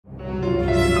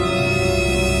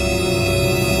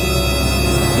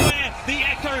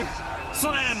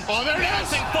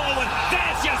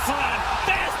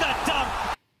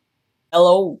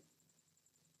Hello,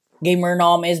 Gamer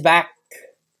Nom is back.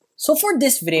 So for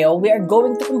this video, we are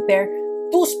going to compare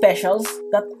two specials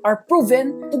that are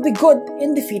proven to be good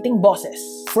in defeating bosses.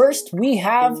 First, we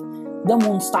have the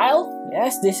Moon Style.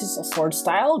 Yes, this is a sword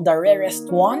style, the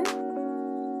rarest one.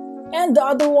 And the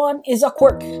other one is a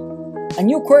quirk. A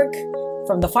new quirk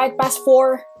from the Fight Pass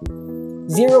 4,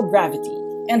 Zero Gravity.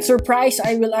 And surprise,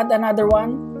 I will add another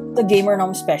one, the Gamer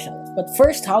Nom special. But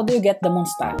first, how do you get the Moon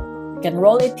Style? You can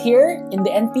roll it here in the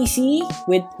NPC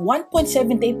with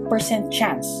 1.78%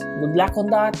 chance. Good luck on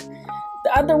that.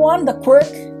 The other one, the quirk,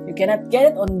 you cannot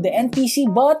get it on the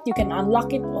NPC, but you can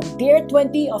unlock it on tier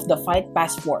 20 of the Fight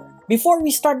Pass 4. Before we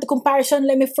start the comparison,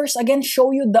 let me first again show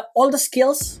you all the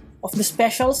skills of the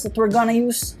specials that we're gonna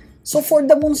use. So for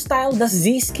the Moon Style, the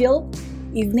Z skill,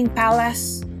 Evening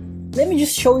Palace, let me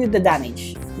just show you the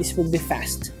damage. This will be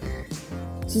fast.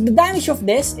 So the damage of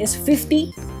this is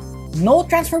 50, no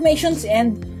transformations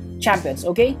and champions,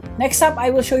 okay? Next up, I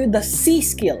will show you the C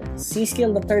skill. C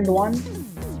skill, the third one.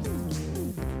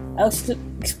 I'll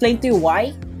explain to you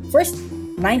why. First,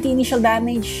 90 initial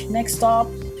damage. Next up,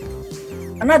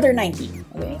 another 90,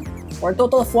 okay? For a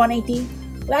total of 180.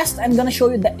 Last, I'm gonna show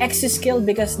you the X skill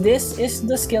because this is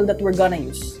the skill that we're gonna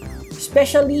use.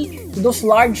 Especially those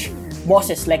large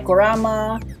bosses like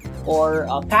Kurama or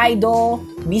Kaido,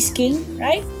 Beast King,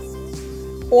 right?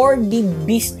 Or the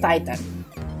Beast Titan.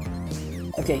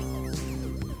 Okay.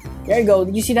 There you go.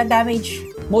 Did you see that damage?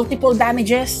 Multiple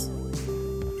damages.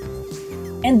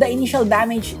 And the initial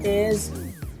damage is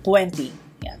 20.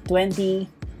 Yeah, 20.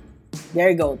 There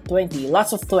you go. 20.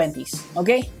 Lots of 20s.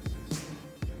 Okay?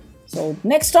 So,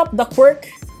 next up, the quirk.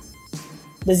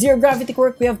 The Zero Gravity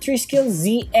Quirk. We have 3 skills.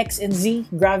 Z, X, and Z.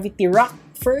 Gravity Rock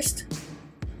first.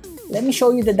 Let me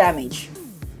show you the damage.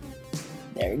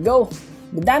 There you go.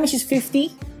 The damage is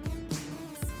 50.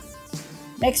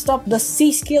 Next up, the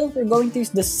C skill. We're going to use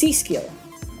the C skill.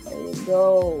 There you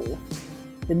go.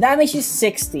 The damage is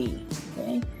 60.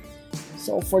 Okay.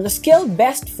 So for the skill,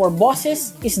 best for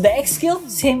bosses is the X skill,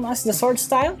 same as the sword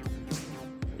style.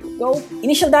 Go.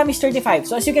 Initial damage 35.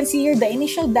 So as you can see here, the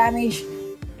initial damage,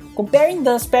 comparing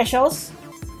the specials,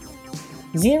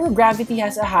 Zero Gravity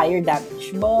has a higher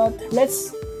damage. But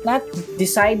let's not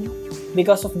decide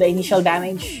because of the initial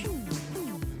damage.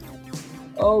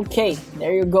 Okay,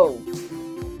 there you go.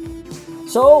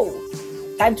 So,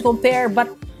 time to compare, but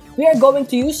we are going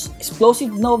to use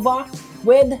Explosive Nova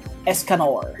with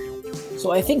Escanor.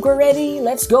 So I think we're ready.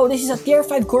 Let's go. This is a tier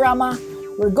 5 Kurama.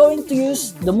 We're going to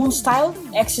use the Moon Style,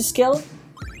 X skill.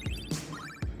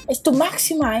 Is to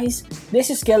maximize this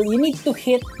skill, you need to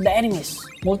hit the enemies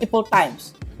multiple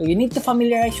times. So you need to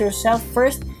familiarize yourself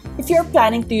first if you're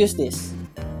planning to use this.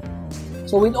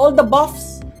 So with all the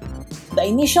buffs, the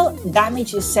initial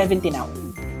damage is 70 now.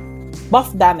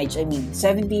 Buff damage, I mean,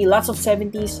 70, lots of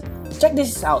 70s. Check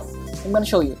this out. I'm gonna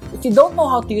show you. If you don't know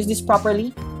how to use this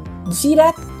properly, you see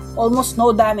that? Almost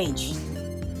no damage.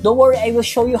 Don't worry, I will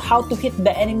show you how to hit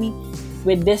the enemy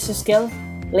with this skill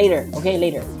later, okay?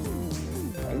 Later.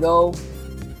 There you go.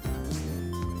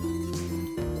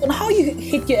 On how you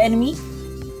hit your enemy,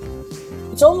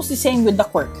 it's almost the same with the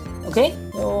quirk, okay?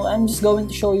 So I'm just going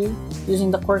to show you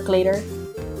using the quirk later.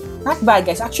 Not bad,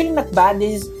 guys. Actually, not bad.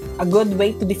 This is a good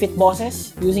way to defeat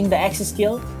bosses using the X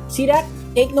skill. See that?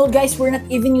 Take note, guys, we're not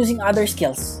even using other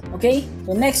skills. Okay?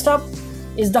 So next up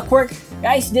is the quirk.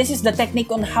 Guys, this is the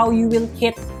technique on how you will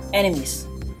hit enemies.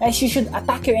 Guys, you should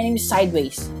attack your enemies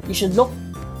sideways. You should look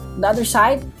the other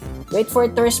side, wait for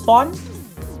it to respawn,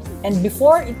 and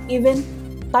before it even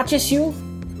touches you,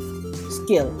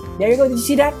 skill. There you go. Did you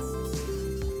see that?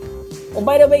 Oh,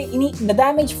 by the way, the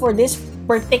damage for this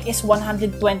per tick is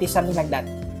 120, something like that.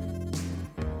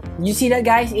 You see that,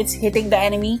 guys? It's hitting the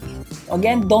enemy.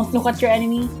 Again, don't look at your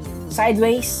enemy.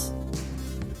 Sideways.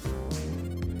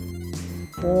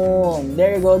 Boom.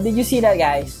 There you go. Did you see that,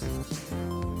 guys?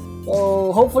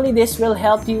 So, hopefully this will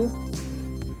help you.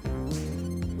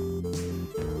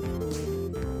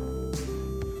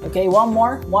 Okay, one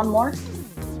more.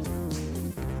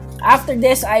 After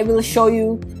this, I will show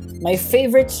you my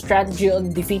favorite strategy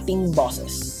on defeating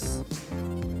bosses.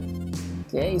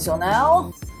 Okay, so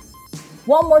now,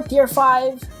 one more tier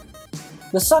 5.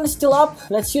 The sun is still up.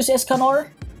 Let's use Escanor.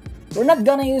 We're not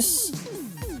gonna use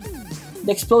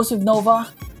the Explosive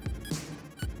Nova.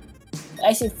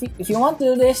 Guys, if you want to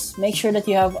do this, make sure that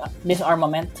you have this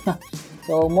armament.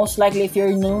 So most likely if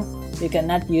you're new, you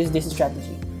cannot use this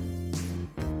strategy.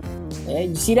 Okay,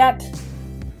 you see that?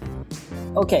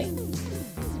 Okay.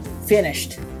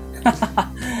 Finished.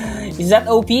 Is that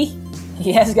OP?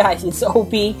 Yes, guys, it's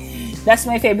OP. That's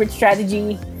my favorite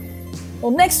strategy. Well,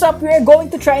 next up, we are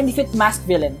going to try and defeat Masked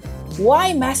Villain.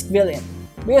 Why Mask Villain?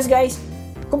 Because guys,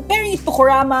 comparing it to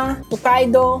Kurama, to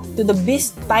Kaido, to the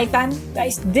Beast Titan,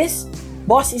 guys, this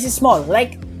boss is small,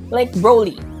 like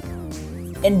Broly.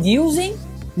 And using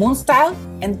Moonstyle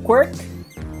and Quirk,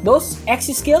 those X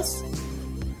skills,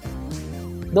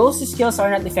 those skills are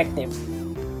not effective.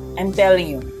 I'm telling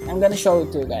you. I'm gonna show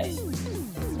it to you guys.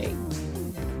 Okay.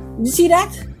 You see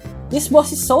that? This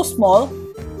boss is so small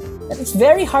that it's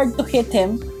very hard to hit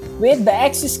him with the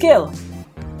X skill.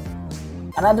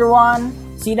 Another one.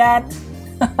 See that?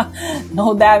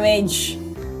 No damage.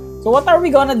 So what are we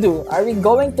gonna do? Are we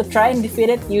going to try and defeat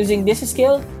it using this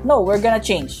skill? No, we're gonna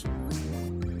change.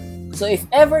 So if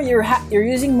ever you're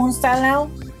using Moonstyle now,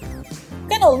 you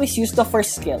can always use the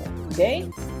first skill. Okay?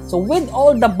 So with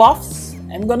all the buffs,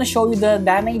 I'm gonna show you the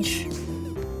damage.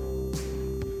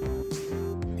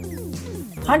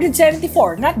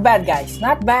 174, not bad guys,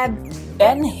 not bad.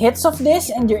 10 hits of this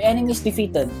and your enemy is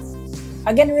defeated.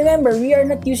 Again, remember, we are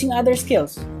not using other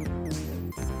skills.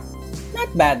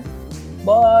 Not bad,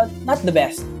 but not the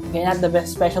best. Okay, not the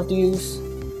best special to use.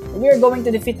 We are going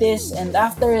to defeat this, and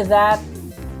after that,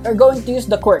 we're going to use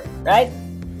the quirk, right?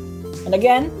 And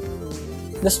again,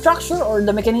 the structure or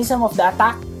the mechanism of the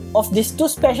attack of these two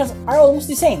specials are almost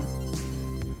the same.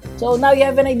 So now you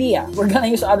have an idea. We're gonna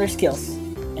use other skills.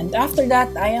 And after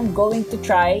that, I am going to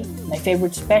try my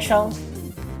favorite special.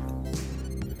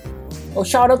 Oh,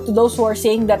 shout out to those who are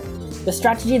saying that the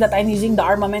strategy that I'm using, the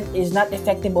armament, is not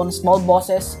effective on small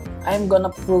bosses. I'm gonna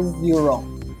prove you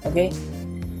wrong. Okay?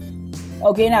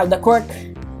 Okay, now the quirk.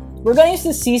 We're gonna use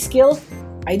the C skill.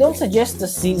 I don't suggest the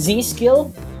Z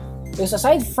skill because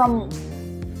aside from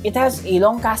it has a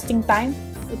long casting time,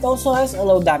 it also has a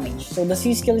low damage. So the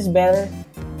C skill is better.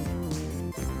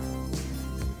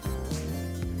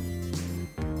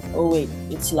 Oh wait,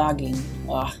 it's lagging.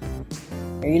 I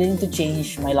really need to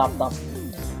change my laptop.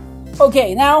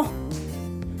 Okay, now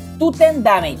 210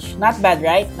 damage. Not bad,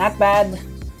 right? Not bad.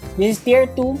 This is tier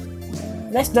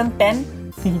 2. Less than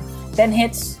 10. 10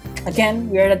 hits. Again,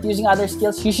 we are not using other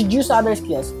skills. You should use other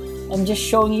skills. I'm just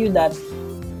showing you that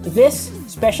these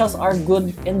specials are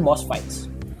good in boss fights.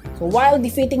 So while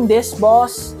defeating this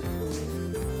boss,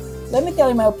 let me tell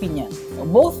you my opinion.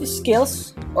 Both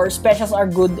skills or specials are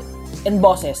good in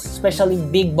bosses, especially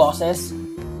big bosses.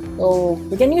 So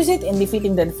we can use it in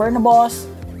defeating the Inferno boss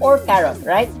or Carrot,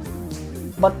 right?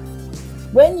 But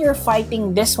when you're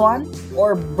fighting this one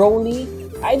or Broly,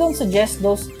 I don't suggest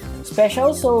those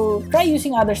specials, so try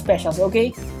using other specials,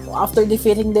 okay? So after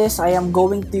defeating this, I am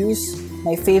going to use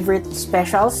my favorite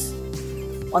specials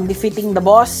on defeating the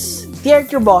boss. Tier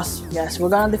 2 boss. Yes, we're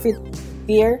gonna defeat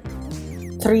tier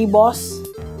 3 boss.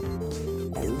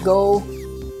 There we go.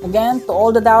 Again, to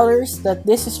all the doubters that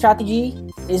this strategy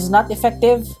is not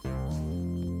effective,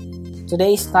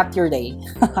 today is not your day.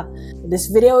 This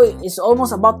video is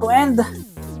almost about to end.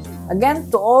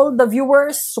 Again, to all the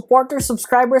viewers, supporters,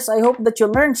 subscribers, I hope that you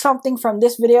learned something from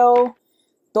this video.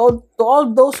 To all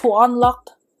those who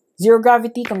unlocked Zero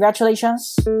Gravity,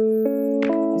 congratulations.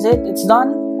 That's it, it's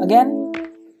done. Again,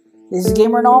 this is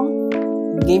Gamer Nom.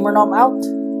 Gamer Nom out.